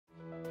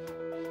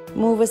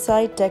Move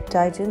aside tech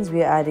titans,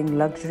 we are adding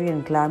luxury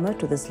and glamour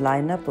to this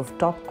lineup of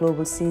top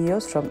global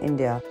CEOs from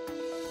India.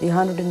 The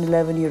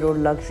 111-year-old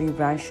luxury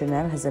brand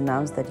Chanel has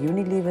announced that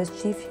Unilever's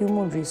Chief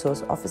Human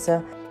Resource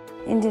Officer,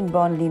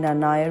 Indian-born Leena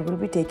Nair, will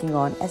be taking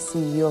on as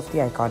CEO of the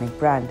iconic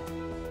brand.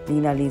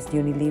 Leena leaves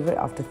Unilever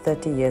after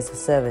 30 years of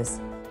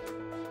service.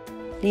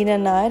 Leena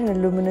Nair, an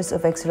alumnus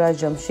of XLRI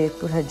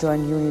Jamshedpur, had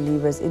joined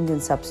Unilever's Indian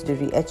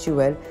subsidiary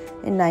HUL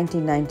in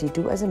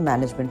 1992 as a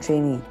management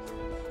trainee.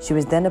 She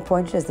was then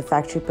appointed as the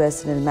factory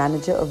personnel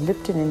manager of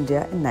Lipton,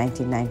 India in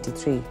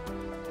 1993.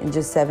 In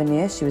just 7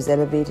 years, she was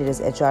elevated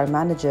as HR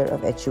manager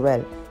of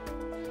HUL.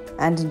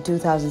 And in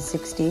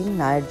 2016,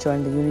 Nair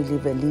joined the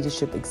Unilever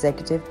Leadership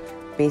Executive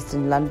based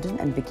in London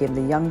and became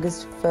the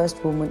youngest,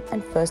 first woman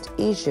and first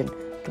Asian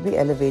to be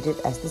elevated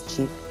as the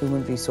Chief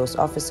Human Resource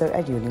Officer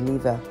at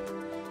Unilever.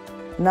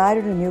 Nair,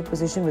 in a new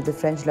position with the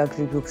French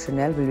luxury group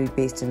Chanel, will be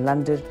based in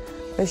London,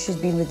 where she's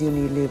been with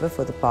Unilever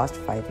for the past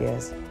 5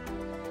 years.